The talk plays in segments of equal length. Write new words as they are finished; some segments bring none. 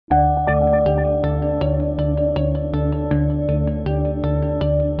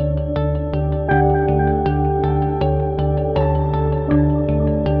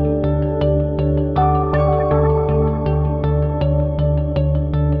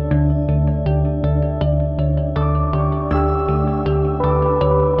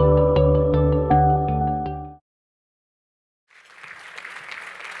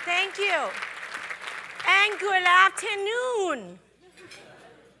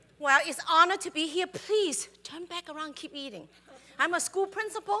Well, it's an honor to be here. Please turn back around and keep eating. I'm a school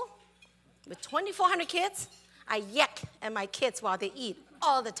principal with 2,400 kids. I yak at my kids while they eat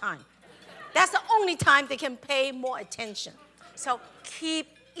all the time. That's the only time they can pay more attention. So keep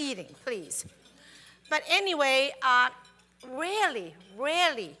eating, please. But anyway, rarely,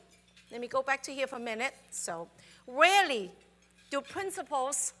 let me go back to here for a minute. So rarely do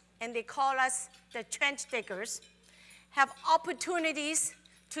principals, and they call us the trench diggers, have opportunities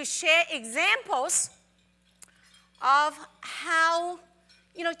to share examples of how,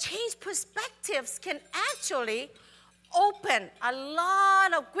 change perspectives can actually open a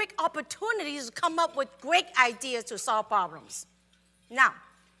lot of great opportunities to come up with great ideas to solve problems. Now,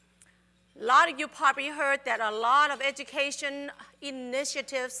 a lot of you probably heard that a lot of education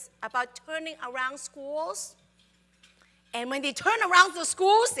initiatives about turning around schools. And when they turn around the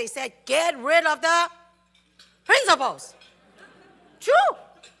schools, they said, get rid of the principals. True.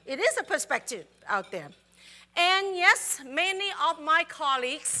 It is a perspective out there. And yes, many of my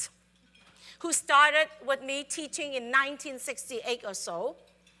colleagues who started with me teaching in 1968 or so,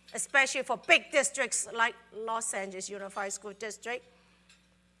 especially for big districts like Los Angeles Unified School District,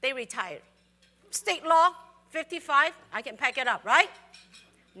 they retired. State law, 55, I can pack it up, right?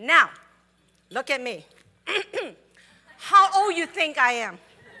 Now, look at me. How old you think I am?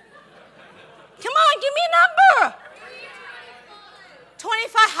 Come on, give me a number.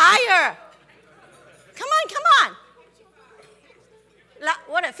 25 higher. Come on.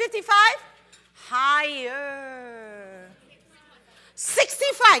 What, 55? Higher.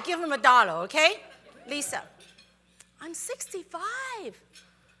 65, give him $1, okay? Lisa, I'm 65.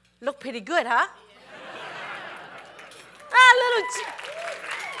 Look pretty good, huh?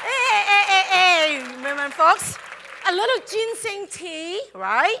 Hey, remember folks? A little ginseng tea,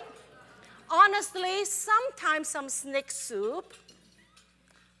 right? Honestly, sometimes some snake soup,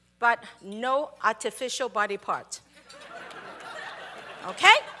 but no artificial body part.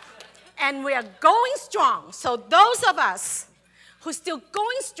 Okay? And we are going strong. So those of us who are still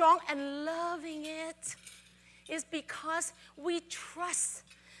going strong and loving it is because we trust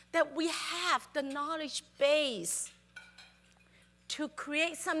that we have the knowledge base to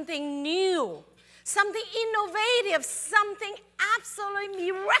create something new, something innovative, something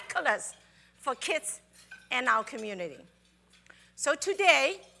absolutely miraculous for kids and our community. So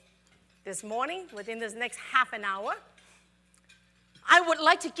today, this morning, within this next half an hour, I would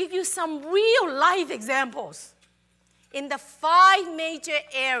like to give you some real-life examples in the 5 major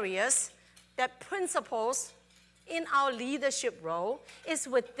areas that principals in our leadership role is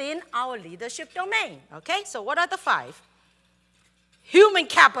within our leadership domain, okay? So what are the 5? Human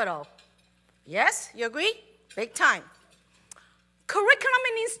capital. Yes, you agree? Big time. Curriculum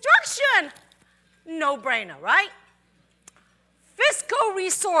and instruction. No-brainer, right? Fiscal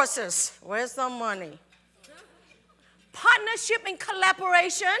resources. Where's the money? Partnership and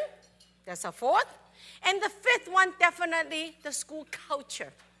collaboration. That's a 4th. And the 5th one, definitely the school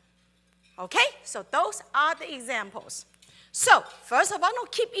culture. Okay? So those are the examples. So, first of all, no,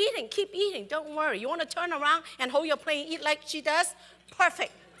 keep eating. Don't worry. You want to turn around and hold your plate and eat like she does?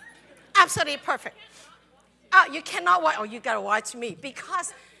 Perfect. Absolutely perfect. You cannot watch. Oh, you got to watch me.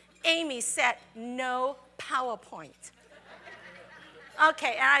 Because Amy said no PowerPoint.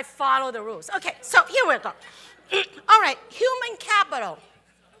 Okay, and I follow the rules. Okay, so here we go. All right, human capital.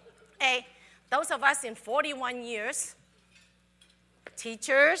 Hey, those of us in 41 years,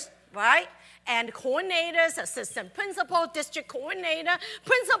 teachers, right? And coordinators, assistant principal, district coordinator,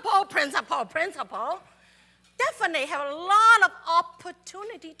 principal, definitely have a lot of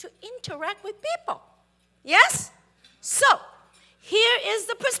opportunity to interact with people. Yes? So, here is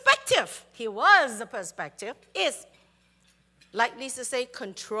the perspective. Here was the perspective. Is, like Lisa said,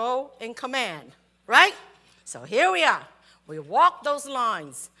 control and command, right? So here we are. We walk those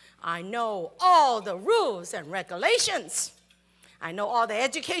lines. I know all the rules and regulations. I know all the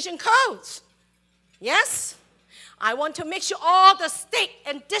education codes. Yes? I want to make sure all the state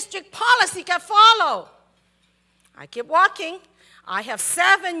and district policy get followed. I keep walking. I have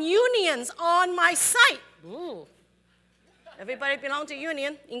 7 unions on my site. Ooh. Everybody belongs to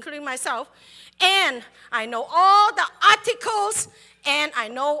union, including myself. And I know all the articles, and I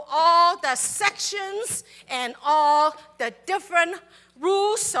know all the sections, and all the different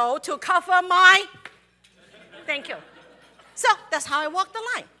rules, so to cover my, thank you. So that's how I walk the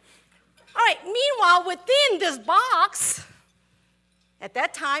line. All right, meanwhile, within this box, at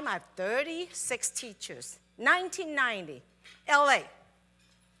that time, I have 36 teachers. 1990, LA,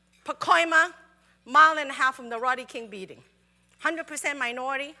 Pacoima, mile and a half from the Rodney King beating. 100%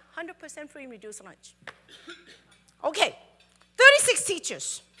 minority, 100% free and reduced lunch. Okay, 36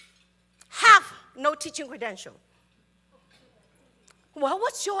 teachers. Half no teaching credential. Well,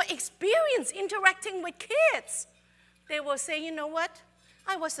 what's your experience interacting with kids? They will say, you know what?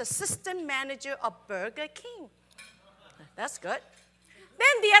 I was assistant manager of Burger King. That's good.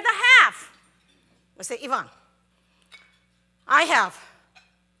 Then the other half will say, Yvonne, I have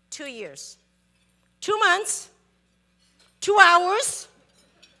 2 years, 2 months, 2 hours,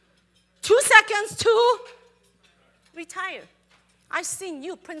 2 seconds to retire. I've seen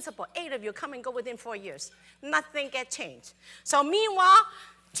you, principal, 8 of you come and go within 4 years. Nothing get changed. So meanwhile,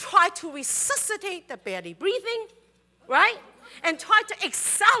 try to resuscitate the barely breathing, right? And try to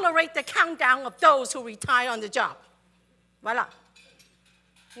accelerate the countdown of those who retire on the job. Voila.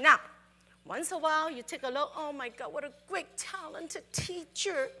 Now, once in a while, you take a look, oh my God, what a great talented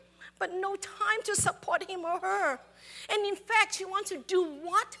teacher, but no time to support him or her. And in fact, you want to do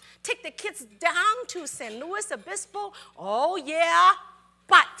what? Take the kids down to San Luis Obispo? Oh yeah,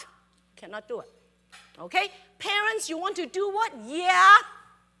 but cannot do it. Okay? Parents, you want to do what? Yeah,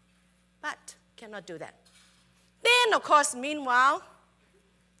 but cannot do that. Then, of course, meanwhile,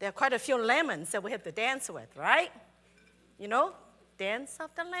 there are quite a few lemons that we have to dance with, right? You know, dance of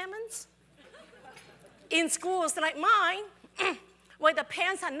the lemons. In schools like mine, where the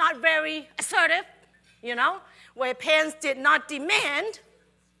parents are not very assertive, you know, where parents did not demand,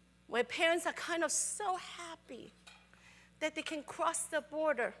 where parents are kind of so happy that they can cross the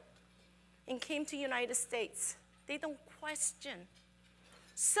border and came to the United States. They don't question.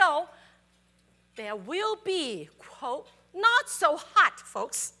 So there will be, quote, not so hot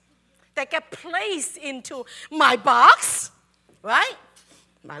folks that get placed into my box, right?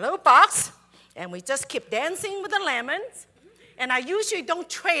 My little box, and we just keep dancing with the lemons. And I usually don't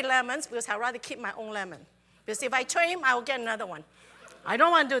trade lemons because I'd rather keep my own lemon. Because if I trade him, I will get another one. I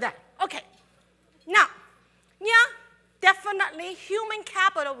don't want to do that. Okay. Now, yeah, definitely human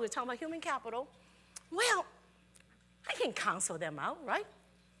capital. We're talking about human capital. Well, I can counsel them out, right?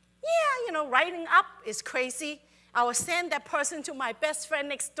 Yeah, you know, writing up is crazy. I will send that person to my best friend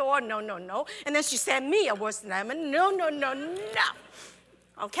next door. No, no, no. And then she sent me a worse lemon. No, no, no, no.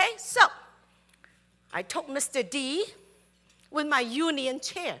 Okay, so I took Mr. D with my union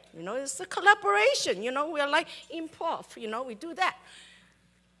chair. You know, it's a collaboration. You know, we're like improv. You know, we do that.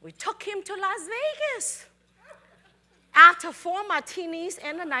 We took him to Las Vegas after 4 martinis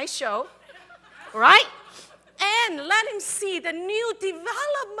and a nice show, right? And let him see the new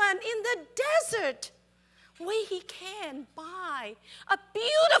development in the desert where he can buy a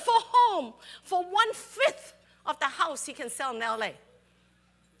beautiful home for 1/5 of the house he can sell in LA.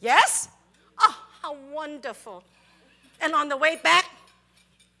 Yes? Oh, how wonderful. And on the way back,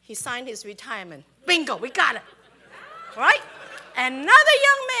 he signed his retirement. Bingo, we got it. Right? Another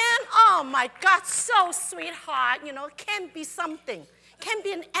young man, oh my God, so sweetheart, you know, can be something, can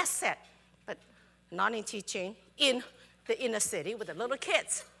be an asset, but not in teaching in the inner city with the little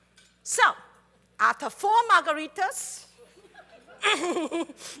kids. So, after 4 margaritas,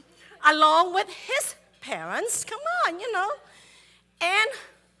 along with his parents, come on, you know, and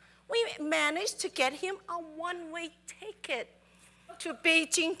we managed to get him a one-way ticket to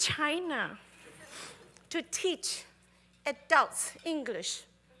Beijing, China, to teach adults English.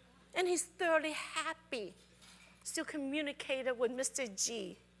 And he's thoroughly happy, still communicated with Mr.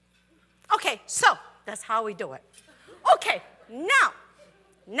 G. Okay, so that's how we do it. Okay, now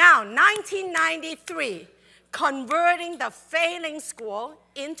 1993, converting the failing school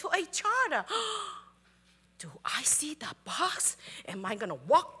into a charter. Do I see the box? Am I going to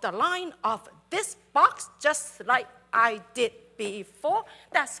walk the line of this box just like I did before?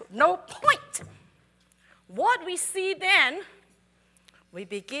 That's no point. What we see then, we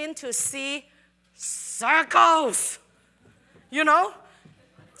begin to see circles. You know,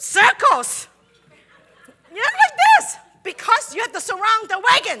 circles. Yeah, like this. Because you have to surround the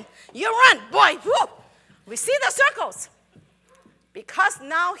wagon. You run, boy, whoop. We see the circles. Because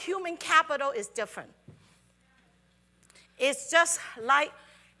now human capital is different. It's just like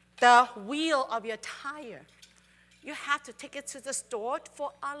the wheel of your tire. You have to take it to the store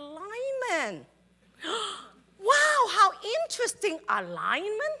for alignment. Wow, how interesting.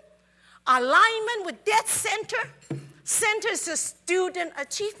 Alignment? Alignment with dead center. Center is the student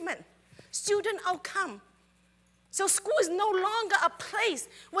achievement, student outcome. So school is no longer a place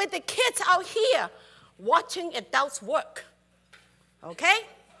where the kids out here watching adults work. Okay?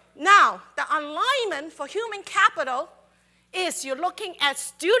 Now, the alignment for human capital is you're looking at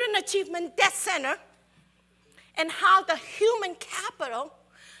student achievement dead center and how the human capital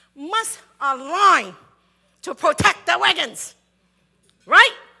must align to protect the wagons.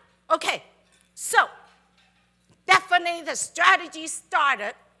 Right? Okay, so definitely the strategy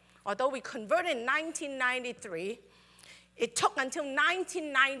started although we converted in 1993, it took until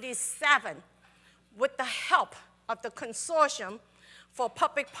 1997 with the help of the Consortium for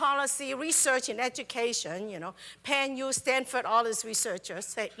Public Policy Research in Education, you know, Penn, U, Stanford, all these researchers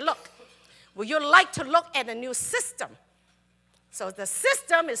say, look, would you like to look at a new system? So the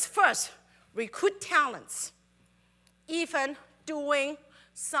system is first, recruit talents, even doing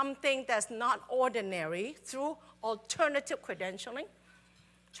something that's not ordinary through alternative credentialing.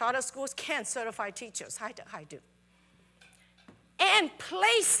 Charter schools can't certify teachers, I do. And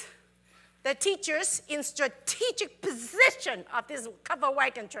place the teachers in strategic position of this covered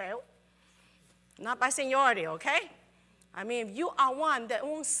wagon trail, not by seniority, okay? I mean, if you are one that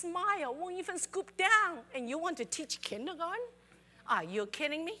won't smile, won't even scoop down, and you want to teach kindergarten? Are you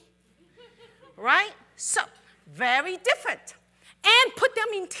kidding me? Right? So, very different. And put them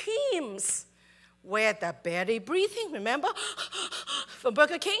in teams where the belly breathing, remember? From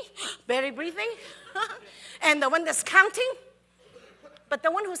Burger King, belly breathing. And the one that's counting, but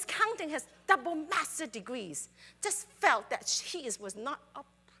the one who's counting has double master degrees, just felt that he was not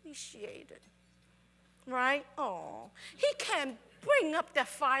appreciated, right? Oh, he can bring up the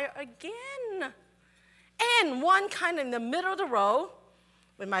fire again. And one kind of in the middle of the row,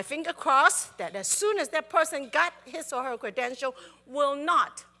 with my finger crossed, that as soon as that person got his or her credential, will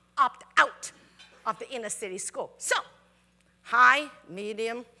not opt out of the inner city school. So, high,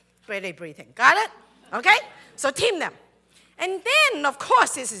 medium, belly breathing. Got it? Okay? So team them. And then, of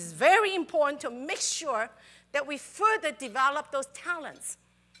course, this is very important to make sure that we further develop those talents.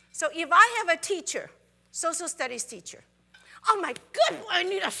 So if I have a teacher, social studies teacher, oh my goodness, I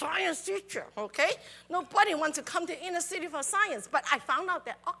need a science teacher, okay? Nobody wants to come to inner city for science, but I found out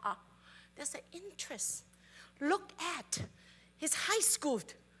that, there's an interest. Look at his high school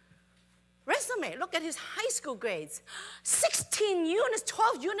resume. Look at his high school grades. 16 units,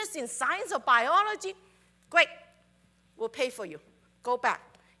 12 units in science or biology. Great. We'll pay for you. Go back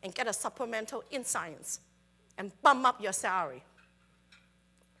and get a supplemental in science and bump up your salary.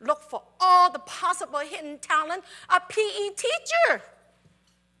 Look for all the possible hidden talent, a PE teacher.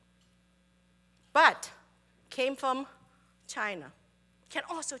 But came from China. Can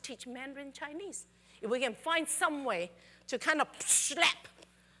also teach Mandarin Chinese. If we can find some way to kind of slap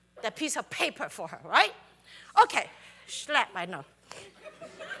that piece of paper for her, right? Okay, slap, I know.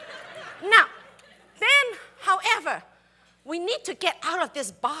 Now, then, however, we need to get out of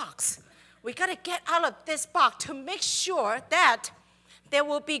this box. We got to get out of this box to make sure that there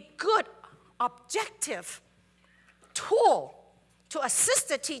will be good, objective tool to assist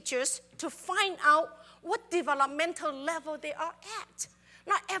the teachers to find out what developmental level they are at.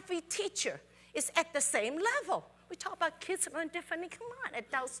 Not every teacher is at the same level. We talk about kids learn differently. Come on,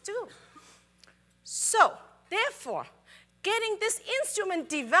 adults too. So, therefore, getting this instrument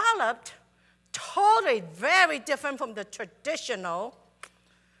developed totally very different from the traditional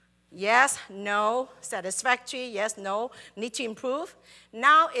yes, no, satisfactory, yes, no, need to improve.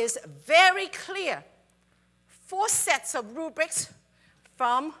 Now is very clear. 4 sets of rubrics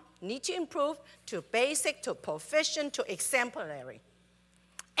from need to improve to basic to proficient to exemplary.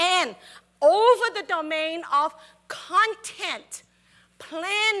 And over the domain of content,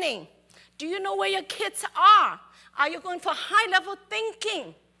 planning. Do you know where your kids are? Are you going for high-level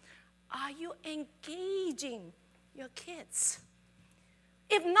thinking? Are you engaging your kids?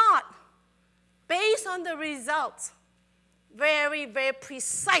 If not, based on the results, very, very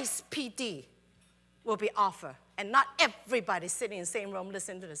precise PD will be offered. And not everybody sitting in the same room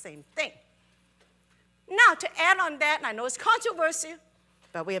listening to the same thing. Now, to add on that, I know it's controversial,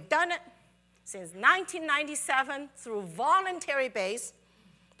 but we have done it since 1997 through voluntary base.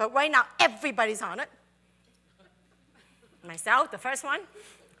 But right now, everybody's on it. Myself, the first one.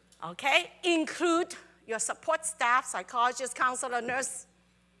 Okay, include your support staff, psychologist, counselor, nurse,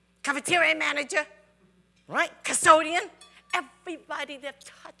 cafeteria manager, right, custodian. Everybody that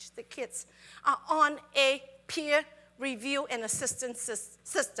touched the kids are on a peer review and assistance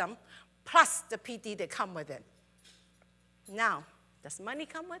system, plus the PD that come with it. Now, does money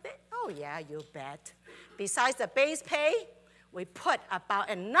come with it? Oh yeah, you bet. Besides the base pay, we put about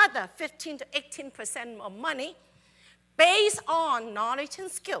another 15 to 18% of money based on knowledge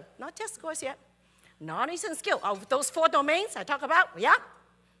and skill, not just scores yet. Knowledge and skill of those 4 domains I talk about, yeah,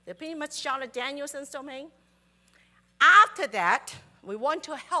 they're pretty much Charlotte Danielson's domain. After that, we want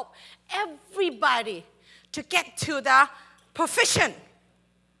to help everybody to get to the proficient.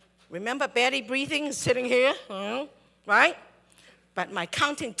 Remember belly breathing is sitting here, right? But my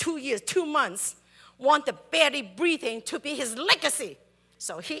counting 2 years, 2 months, want the belly breathing to be his legacy.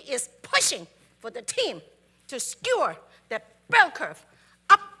 So he is pushing for the team to skewer that bell curve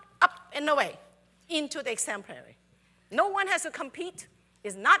up and away into the exemplary. No one has to compete.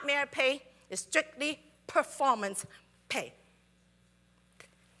 It's not merit pay. It's strictly performance pay.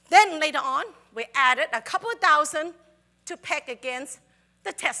 Then later on, we added a couple of thousand to peg against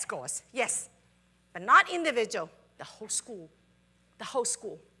the test scores. Yes, but not individual, the whole school. The whole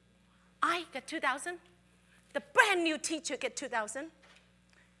school. I get 2,000. The brand new teacher get 2,000.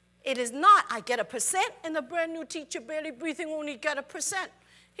 It is not I get 1% and the brand new teacher barely breathing only get 1%.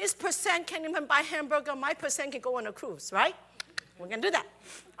 His percent can't even buy hamburger. My percent can go on a cruise, right? We're going to do that.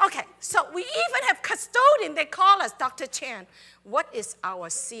 Okay, so we even have custodian. They call us, Dr. Chan. What is our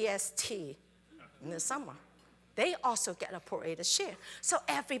CST in the summer? They also get a prorated share. So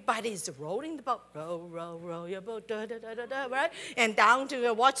everybody is rowing the boat. Row, row, row your boat, da, da, da, da, da, right? And down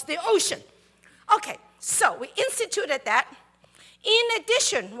to watch the ocean. Okay, so we instituted that. In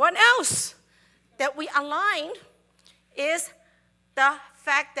addition, what else that we aligned is the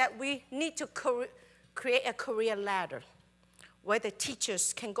fact that we need to create a career ladder where the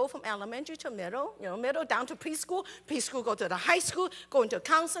teachers can go from elementary to middle, middle down to preschool, preschool go to the high school, go into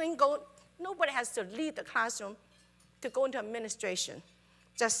counseling, nobody has to leave the classroom to go into administration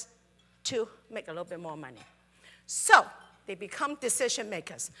just to make a little bit more money. So they become decision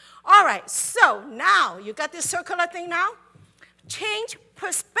makers. All right, so now you got this circular thing now? Change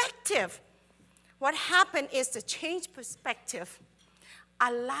perspective. What happened is the change perspective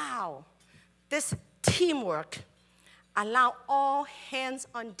allow this teamwork, allow all hands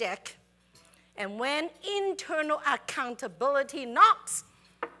on deck, and when internal accountability knocks,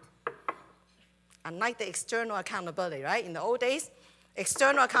 unlike the external accountability, right? In the old days,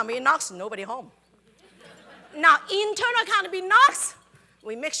 external accountability knocks, nobody home. Now, internal accountability knocks,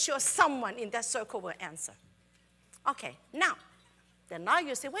 we make sure someone in that circle will answer. Okay, now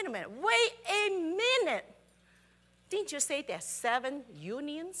you say, wait a minute. Didn't you say there's 7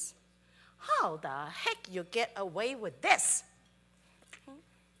 unions? How the heck you get away with this?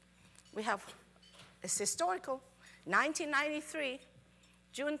 We have, it's historical, 1993,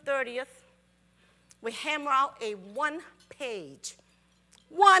 June 30th, we hammer out a one-page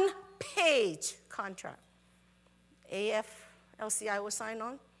contract. AFL-CIO will sign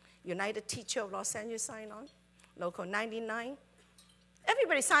on, United Teacher of Los Angeles sign on, Local 99.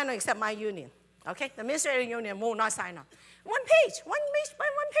 Everybody signed on except my union, okay? The Ministerial Union will not sign on. One page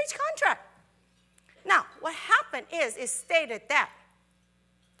contract. Now, what happened is it stated that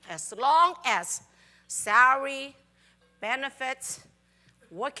as long as salary, benefits,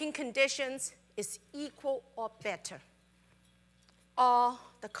 working conditions is equal or better, all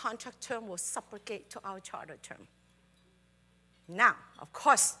the contract term will subrogate to our charter term. Now, of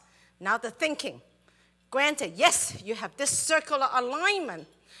course, now the thinking. Granted, yes, you have this circular alignment,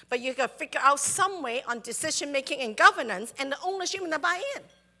 but you got to figure out some way on decision-making and governance and the ownership and the buy-in.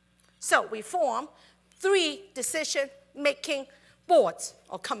 So we form 3 decision-making boards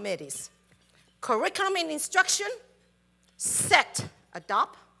or committees. Curriculum and instruction,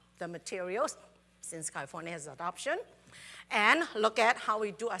 adopt the materials, since California has adoption, and look at how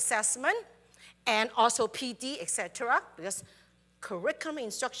we do assessment, and also PD, etc., because curriculum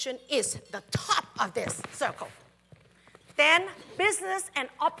instruction is the top of this circle. Then business and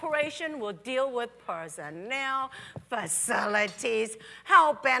operation will deal with personnel, facilities,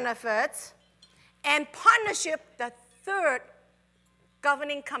 health benefits, and partnership, the 3rd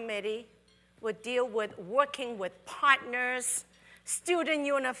governing committee, will deal with working with partners, student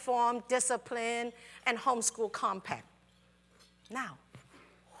uniform, discipline, and homeschool compact. Now,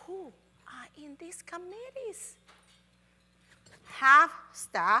 who are in these committees? Half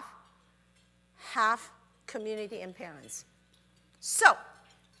staff, half community and parents. So,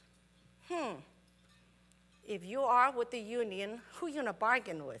 if you are with the union, who are you gonna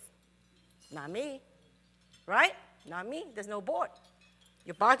bargain with? Not me, right? Not me, there's no board.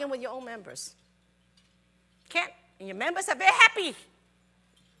 You bargain with your own members. Can't, and your members are very happy.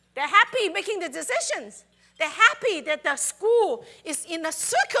 They're happy making the decisions. They're happy that the school is in a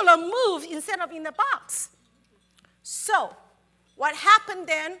circular move instead of in the box. So, what happened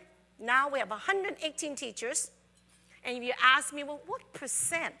then, now we have 118 teachers, and if you ask me, well, what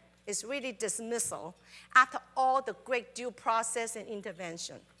percent is really dismissal after all the great due process and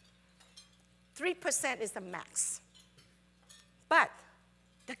intervention? 3% is the max. But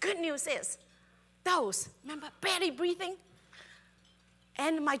the good news is, those, remember, barely breathing,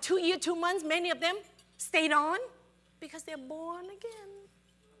 and my 2 year, 2 months, many of them stayed on because they're born again.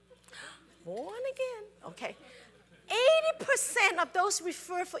 Born again, okay. 80% of those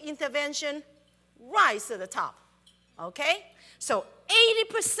referred for intervention rise to the top, okay? So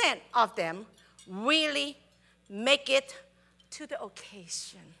 80% of them really make it to the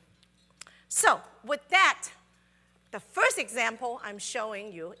occasion. So with that, the first example I'm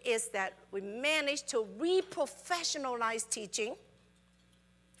showing you is that we managed to re-professionalize teaching.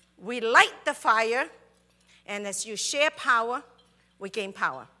 We light the fire, and as you share power, we gain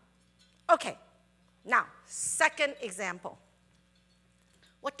power. Okay, now, second example.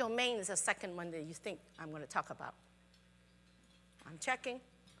 What domain is the second one that you think I'm going to talk about? I'm checking.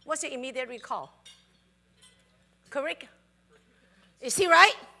 What's your immediate recall? Curriculum. Is he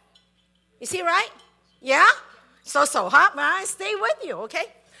right? Is he right? Yeah? So, huh? I stay with you, okay?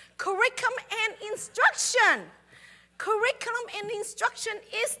 Curriculum and instruction. Curriculum and instruction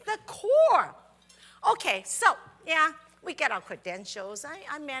is the core. Okay, so, yeah, we get our credentials.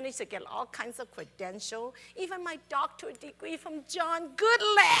 I managed to get all kinds of credentials. Even my doctorate degree from John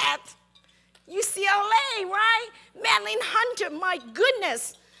Goodlad. UCLA, right? Madeline Hunter, my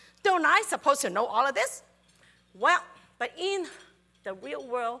goodness. Don't I supposed to know all of this? Well, but in the real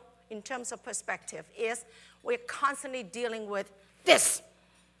world, in terms of perspective, is we're constantly dealing with this.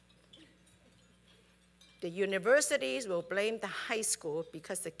 The universities will blame the high school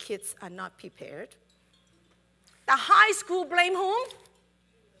because the kids are not prepared. The high school blame whom?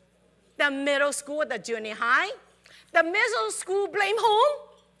 The middle school, the junior high. The middle school blame whom?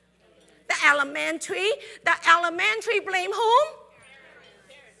 The elementary. The elementary blame whom?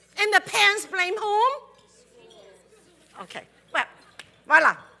 And the parents blame whom? Okay, well,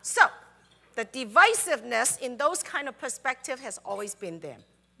 voila. So, the divisiveness in those kind of perspective has always been there.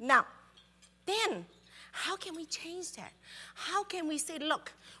 Now, then, how can we change that? How can we say,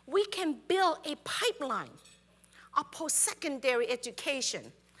 look, we can build a pipeline of post-secondary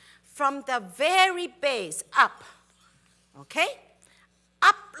education from the very base up, okay?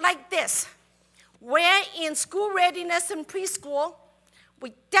 Up like this, where in school readiness and preschool,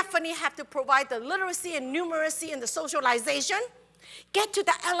 we definitely have to provide the literacy and numeracy and the socialization. Get to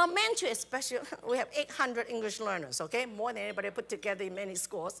the elementary, especially, we have 800 English learners, okay? More than anybody put together in many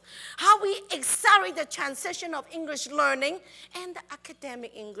schools. How we accelerate the transition of English learning and the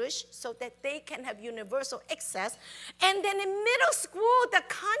academic English so that they can have universal access. And then in middle school, the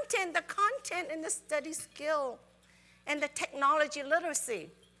content and the study skill and the technology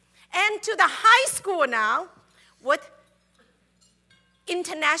literacy. And to the high school now with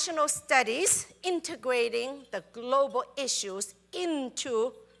international studies, integrating the global issues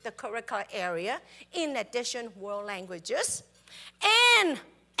into the curricular area, in addition, world languages, and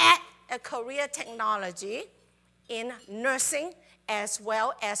add a career technology in nursing as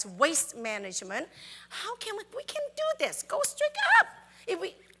well as waste management. How can we can do this? Go strict up.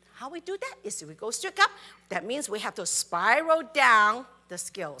 How we do that is if we go strict up, that means we have to spiral down the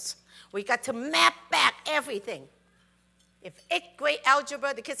skills. We got to map back everything. If 8th grade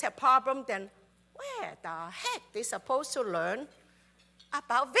algebra, the kids have problems, then where the heck they supposed to learn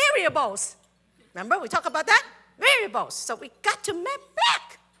about variables? Remember, we talked about that? Variables. So we got to map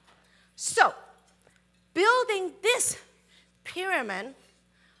back. So building this pyramid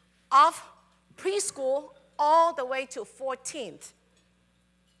of preschool all the way to 14th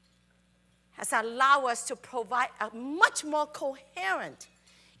has allowed us to provide a much more coherent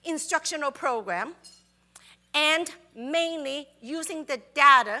instructional program, and mainly using the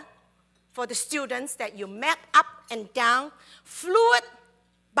data for the students that you map up and down, fluid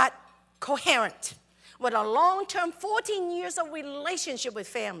but coherent, with a long-term 14 years of relationship with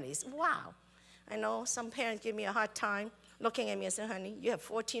families. Wow. I know some parents give me a hard time looking at me and saying, honey, you have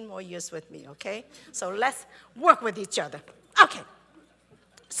 14 more years with me, okay? So let's work with each other. Okay.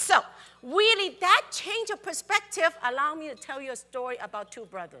 So really, that change of perspective allowed me to tell you a story about two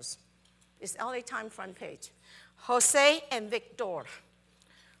brothers. It's LA Times front page. Jose and Victor.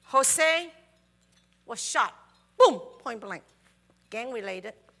 Jose was shot, boom, point blank. Gang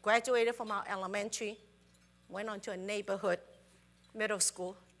related, graduated from our elementary, went on to a neighborhood middle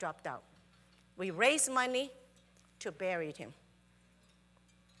school, dropped out. We raised money to bury him.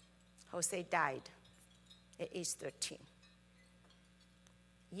 Jose died at age 13.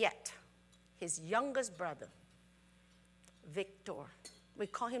 Yet, his youngest brother, Victor, we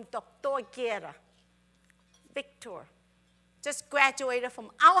call him Dr. Guerra. Victor just graduated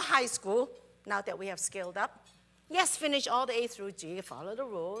from our high school, now that we have scaled up. Yes, finished all the A through G, follow the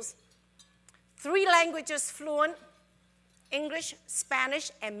rules. 3 languages fluent, English,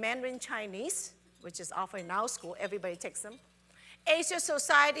 Spanish, and Mandarin Chinese, which is offered in our school. Everybody takes them. Asia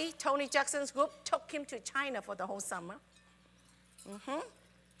Society, Tony Jackson's group, took him to China for the whole summer.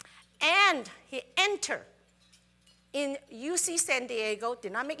 And he entered in UC San Diego,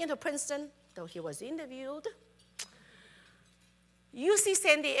 did not make it to Princeton, though he was interviewed. UC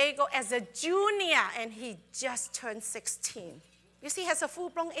San Diego as a junior, and he just turned 16. You see, he has a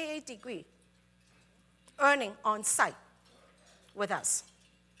full-blown AA degree. earning on site with us.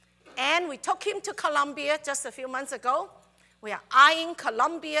 And we took him to Columbia just a few months ago. We are eyeing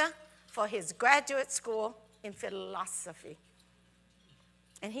Columbia for his graduate school in philosophy.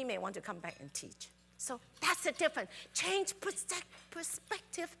 And he may want to come back and teach. So that's the difference. Change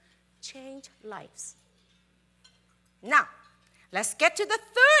perspective, change lives. Now, let's get to the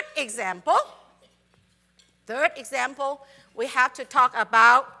third example. Third example, we have to talk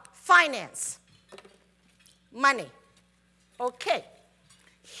about finance, money. Okay,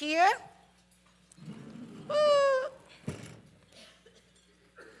 here,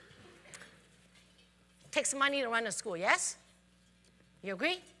 takes money to run a school, yes? You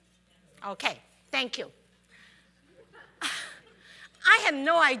agree? Okay, thank you. I have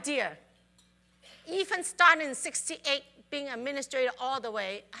no idea. Even starting in '68, being an administrator all the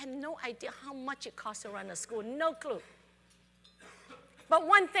way, I have no idea how much it costs to run a school, no clue. But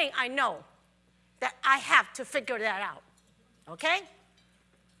one thing I know, that I have to figure that out, okay?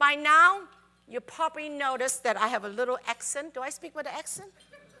 By now, you probably noticed that I have a little accent. Do I speak with an accent?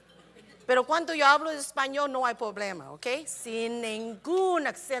 Pero cuando yo hablo español, no hay problema, okay? Sin ningún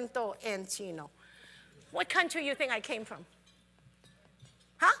acento en chino. What country you think I came from?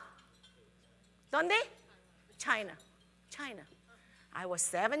 Huh? ¿Dónde? China. China. I was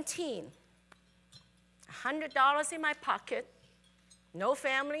 17, $100 in my pocket, no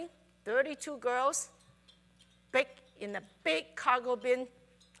family, 32 girls, in a big cargo bin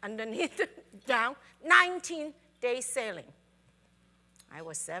underneath, down, 19 days sailing. I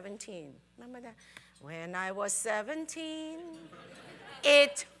was 17. Remember that? When I was 17,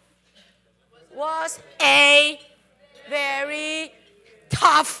 it was a very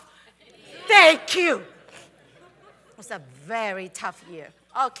tough, thank you. It was a very tough year.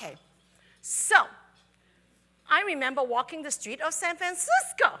 Okay, so I remember walking the street of San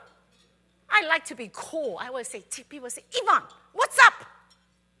Francisco. I like to be cool. I always say, people say, Yvonne, what's up?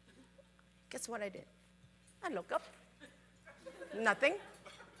 Guess what I did? I look up. Nothing,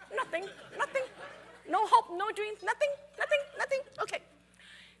 nothing, nothing. No hope, no dreams, nothing, nothing, nothing. Okay.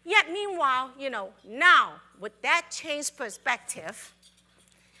 Yet meanwhile, now with that changed perspective,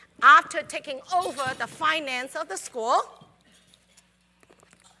 after taking over the finance of the school,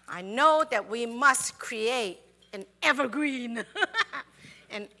 I know that we must create an evergreen,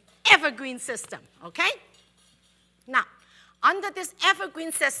 an evergreen system, okay? Now, under this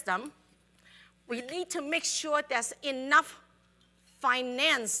evergreen system, we need to make sure there's enough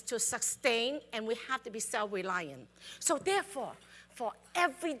finance to sustain, and we have to be self-reliant. So therefore, for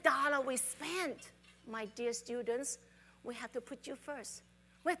every dollar we spend, my dear students, we have to put you first.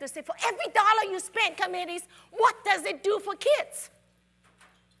 We have to say, for every dollar you spend, committees, what does it do for kids?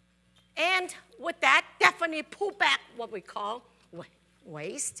 And with that, definitely pull back what we call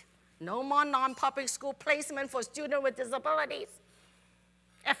waste. No more non-public school placement for students with disabilities.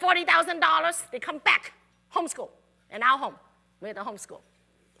 At $40,000, they come back, homeschool, and our home. We're the homeschool.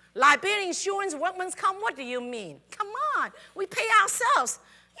 Liability insurance, workman's comp, what do you mean? Come on, we pay ourselves.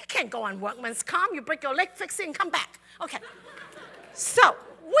 You can't go on workman's comp. You break your leg, fix it, and come back. Okay. So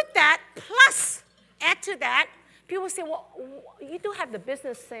with that, plus add to that, people say, well, you do have the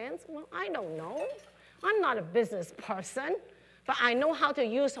business sense. Well, I don't know. I'm not a business person, but I know how to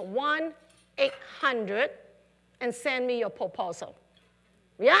use 1-800 and send me your proposal.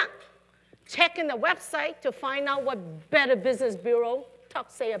 Yeah? Check in the website to find out what Better Business Bureau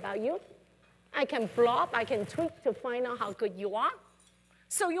say about you. I can blog, I can tweet to find out how good you are.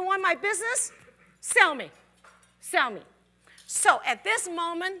 So you want my business? Sell me. Sell me. So at this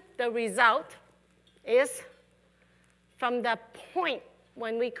moment, the result is from the point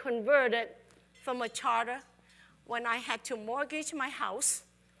when we converted from a charter, when I had to mortgage my house,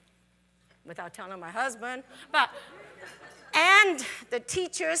 without telling my husband, and the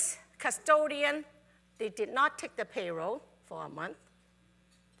teachers, custodian, they did not take the payroll for a month,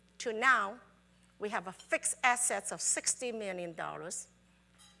 to now, we have a fixed assets of $60 million,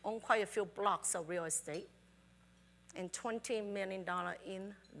 own quite a few blocks of real estate, and $20 million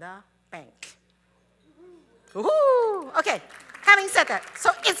in the bank. Woohoo! Okay, having said that, so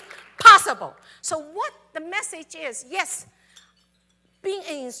it's possible. So what the message is, yes, being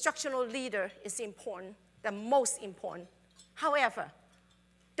an instructional leader is important, the most important. However,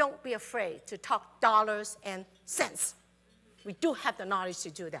 don't be afraid to talk dollars and cents. We do have the knowledge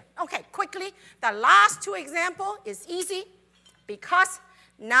to do that. Okay, quickly, the last two examples is easy because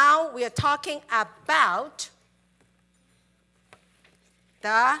now we are talking about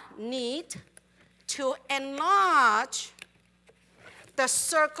the need to enlarge the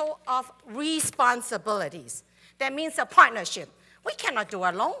circle of responsibilities. That means a partnership. We cannot do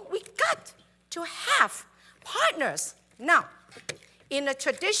it alone. We got to have Partners. Now, in the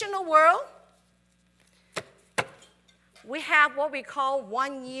traditional world, we have what we call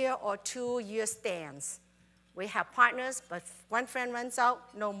 1 year or 2 year stands. We have partners, but one friend runs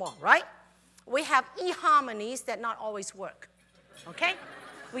out, no more, right? We have e-harmonies that not always work, okay?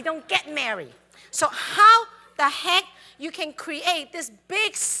 We don't get married. So how the heck you can create this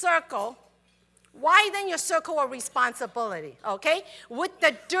big circle, widen your circle of responsibility, okay? With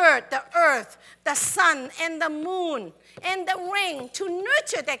the dirt, the earth, the sun, and the moon, and the rain to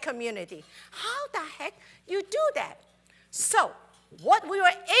nurture that community. How the heck you do that? So what we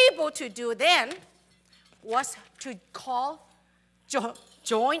were able to do then was to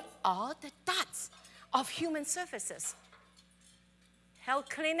join all the dots of human services. Health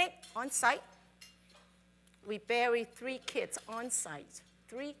clinic on site. We buried 3 kids on site.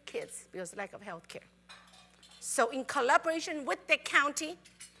 3 kids because of lack of health care. So in collaboration with the county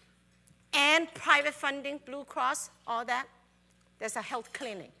and private funding, Blue Cross, all that, there's a health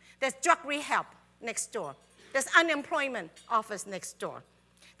clinic. There's drug rehab next door. There's unemployment office next door.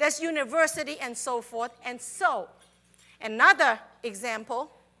 There's university and so forth. And so another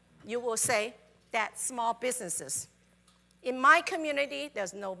example, you will say that small businesses. In my community,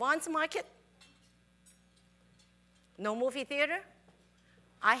 there's no bonds market, no movie theater.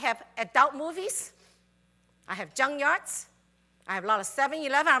 I have adult movies. I have junkyards. I have a lot of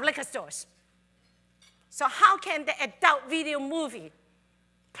 7-Eleven. I have liquor stores. So how can the adult video movie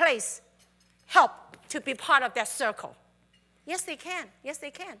place help to be part of that circle? Yes, they can. Yes,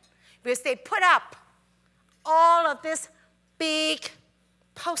 they can. Because they put up all of these big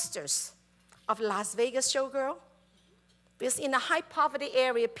posters of Las Vegas showgirl. Because in a high poverty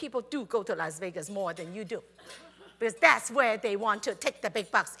area, people do go to Las Vegas more than you do. Because that's where they want to take the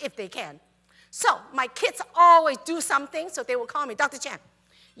big bucks if they can. So my kids always do something, so they will call me, Dr. Chan,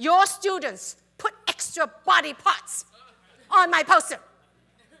 your students put extra body parts on my poster.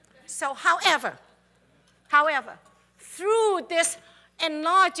 So however, through this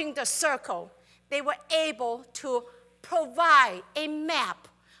enlarging the circle, they were able to provide a map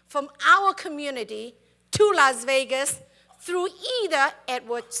from our community to Las Vegas through either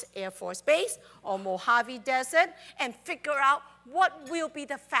Edwards Air Force Base or Mojave Desert and figure out what will be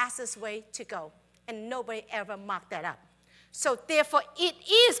the fastest way to go. And nobody ever marked that up. So therefore, it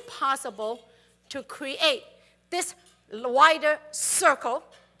is possible to create this wider circle.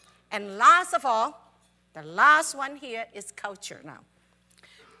 And last of all, the last one here is culture now.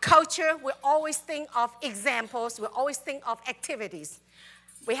 Culture, we always think of examples. We always think of activities.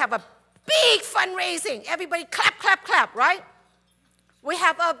 We have a big fundraising. Everybody clap, clap, clap, right? We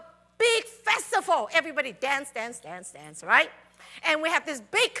have a big festival. Everybody dance, dance, dance, dance, right? And we have this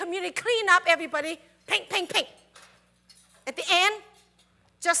big community cleanup. Everybody paint, paint, paint. At the end,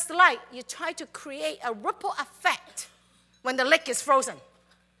 just like you try to create a ripple effect when the lake is frozen.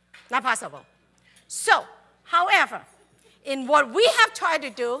 Not possible. So, however, in what we have tried to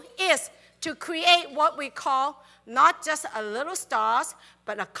do is to create what we call not just a little stars,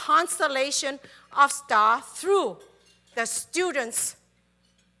 but a constellation of stars through the students'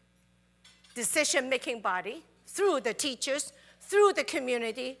 decision-making body, through the teachers, through the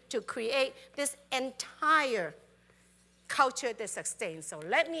community to create this entire culture that sustains. So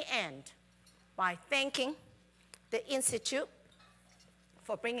let me end by thanking the Institute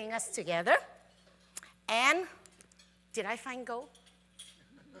for bringing us together. And did I find gold?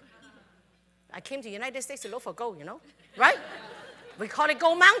 I came to the United States to look for gold, you know, right? We call it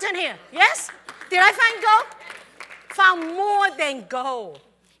Gold Mountain here, yes? Did I find gold? Found more than gold.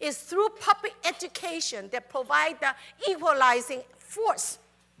 It's through public education that provide the equalizing force.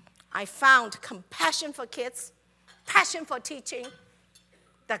 I found compassion for kids, passion for teaching,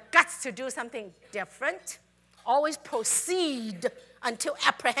 the guts to do something different, always proceed until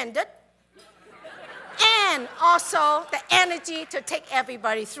apprehended, and also the energy to take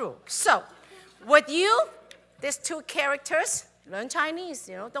everybody through. So, with you, these 2 characters, learn Chinese,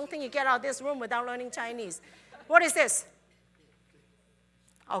 you know. Don't think you get out of this room without learning Chinese. What is this?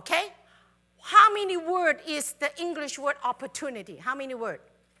 Okay? How many words is the English word opportunity? How many words?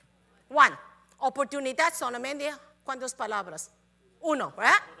 1. Oportunidad solamente, ¿cuántas palabras? 1,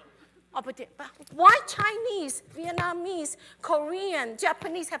 right? Opportunity. But why Chinese, Vietnamese, Korean,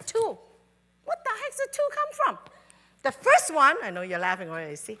 Japanese have 2? What the heck does 2 come from? The first one, I know you're laughing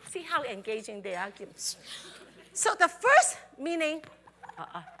already, see how engaging they are. So the first meaning,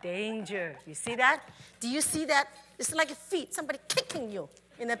 danger. You see that? Do you see that? It's like a feet, somebody kicking you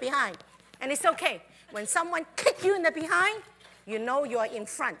in the behind. And it's okay. When someone kicks you in the behind, you know you're in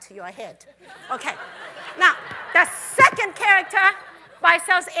front, you're ahead. Okay. Now, the second character, by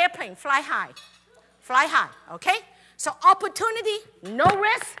sells airplane, fly high. Fly high, okay? So opportunity, no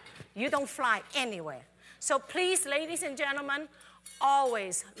risk, you don't fly anywhere. So please, ladies and gentlemen,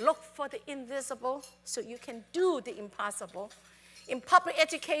 always look for the invisible so you can do the impossible. In public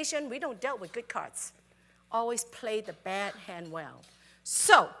education, we don't deal with good cards. Always play the bad hand well.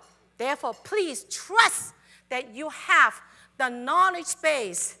 So, therefore, please trust that you have the knowledge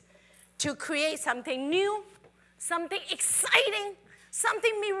base to create something new, something exciting,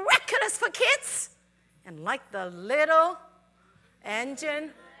 something miraculous for kids. And like the little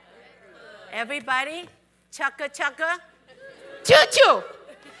engine, everybody, chugga chugga, choo choo,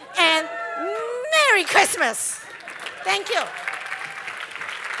 and Merry Christmas. Thank you.